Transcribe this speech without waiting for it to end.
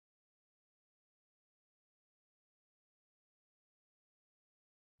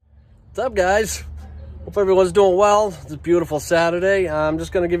What's up, guys? Hope everyone's doing well. It's a beautiful Saturday. I'm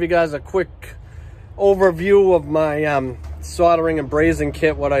just going to give you guys a quick overview of my soldering and brazing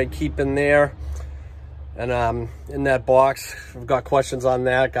kit, what I keep in there and in that box. I've got questions on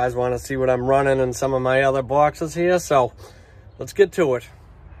that. Guys want to see what I'm running in some of my other boxes here, so let's get to it.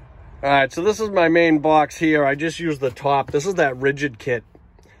 All right, so this is my main box here. I just used the top. This is that rigid kit.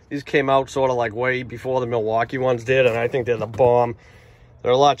 These came out sort of like way before the Milwaukee ones did, and I think they're the bomb.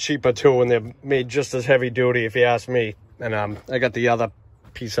 They're a lot cheaper too, and they're made just as heavy duty, if you ask me. And I got the other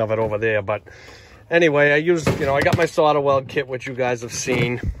piece of it over there. But anyway, I used, I got my solder weld kit, which you guys have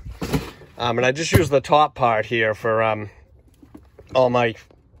seen. And I just used the top part here for all my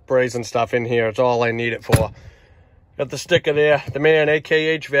brazing stuff in here. It's all I need it for. Got the sticker there, the man,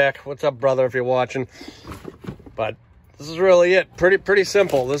 aka Hvac. What's up, brother, if you're watching? But this is really it. Pretty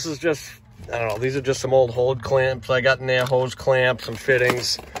simple. This is just, I don't know, these are just some old hose clamps I got in there, hose clamps, some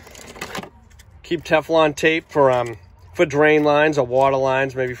fittings. Keep Teflon tape for drain lines or water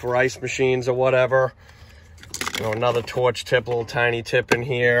lines, maybe for ice machines or whatever. Another torch tip, little tiny tip in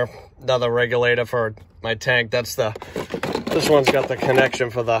here. Another regulator for my tank. This one's got the connection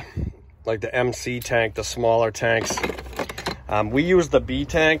for the MC tank, the smaller tanks. We use the B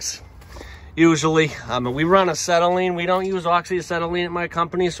tanks usually. We run acetylene. We don't use oxyacetylene at my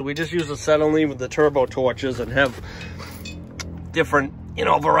company, so we just use acetylene with the turbo torches and have different,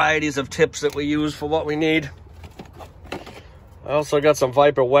 varieties of tips that we use for what we need. I also got some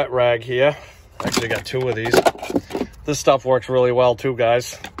Viper wet rag here. Actually got two of these. This stuff works really well too,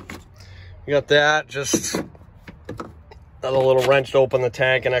 guys. You got that, just another little wrench to open the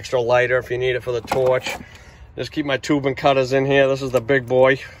tank, an extra lighter if you need it for the torch. Just keep my tubing cutters in here. This is the big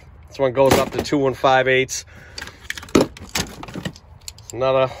boy. This one goes up to 2 5/8.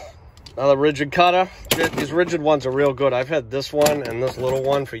 Another rigid cutter. These rigid ones are real good. I've had this one and this little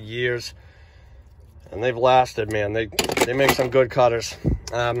one for years, and they've lasted, man. They make some good cutters.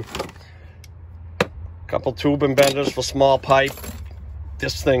 Couple tubing benders for small pipe.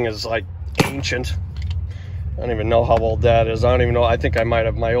 This thing is like ancient. I don't even know how old that is. I don't even know. I think I might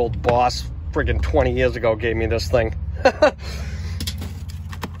have, my old boss friggin' 20 years ago gave me this thing.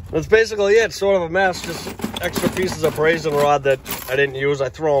 That's basically it. Sort of a mess. Just extra pieces of brazing rod that I didn't use. I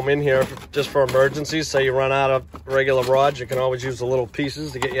throw them in here just for emergencies. Say you run out of regular rods, you can always use the little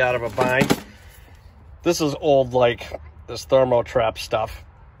pieces to get you out of a bind. This is old, this thermo trap stuff.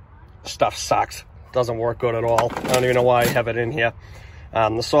 Stuff sucks. Doesn't work good at all. I don't even know why I have it in here.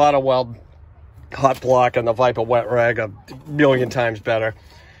 The solder weld hot block and the Viper wet rag are a million times better.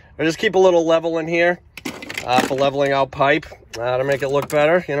 I just keep a little level in here for leveling out pipe to make it look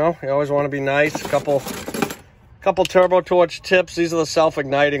better. You always want to be nice. A couple turbo torch tips. These are the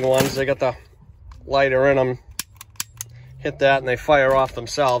self-igniting ones. They got the lighter in them. Hit that and they fire off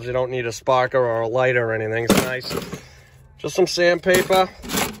themselves. You don't need a sparker or a lighter or anything. It's nice. Just some sandpaper,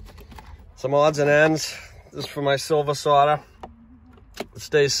 some odds and ends. This is for my silver solder. It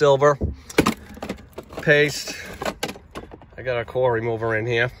stays silver. Paste. I got a core remover in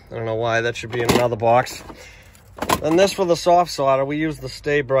here. I don't know why. That should be in another box. And this for the soft solder. We use the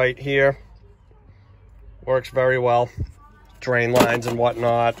Stay Bright here. Works very well. Drain lines and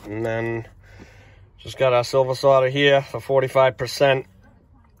whatnot. And then just got our silver solder here for 45%.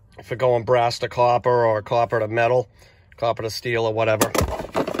 If you're going brass to copper or copper to metal, copper to steel or whatever.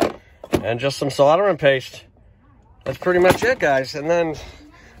 And just some soldering paste. That's pretty much it, guys. And then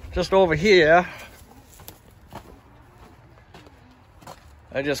just over here,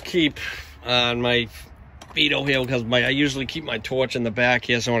 I just keep on my Vito here because I usually keep my torch in the back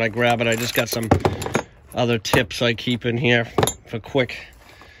here, so when I grab it, I just got some other tips I keep in here for quick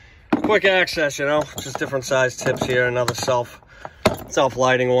access, just different size tips here. Another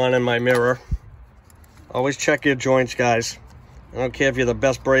self-lighting one in my mirror. Always check your joints, guys. I don't care if you're the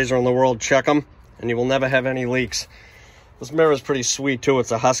best brazier in the world, check them, and you will never have any leaks. This mirror is pretty sweet too.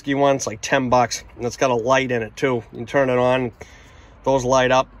 It's a Husky one. It's like 10 bucks, and it's got a light in it too. You can turn it on. Those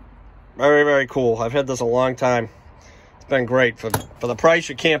light up. Very, very cool. I've had this a long time. It's been great. For the price,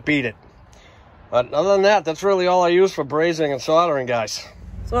 you can't beat it. But other than that, that's really all I use for brazing and soldering, guys.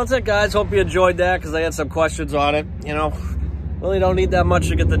 So that's it, guys. Hope you enjoyed that because I had some questions on it. Really don't need that much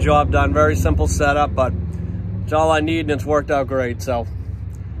to get the job done. Very simple setup, but it's all I need, and it's worked out great. So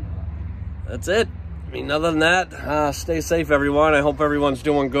that's it. Other than that, stay safe, everyone. I hope everyone's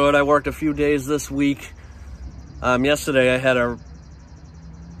doing good. I worked a few days this week. Yesterday, I had a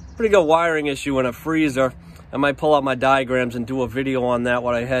pretty good wiring issue in a freezer. I might pull out my diagrams and do a video on that,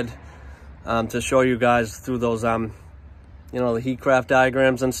 what I had to show you guys through those, the Heatcraft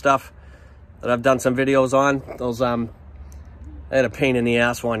diagrams and stuff that I've done some videos on. Those I had a pain in the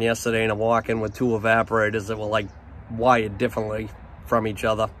ass one yesterday, and I'm walking with 2 evaporators that were like wired differently from each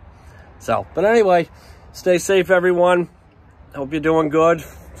other. So, but anyway, stay safe, everyone. Hope you're doing good.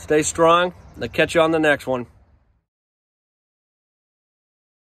 Stay strong. I'll catch you on the next one.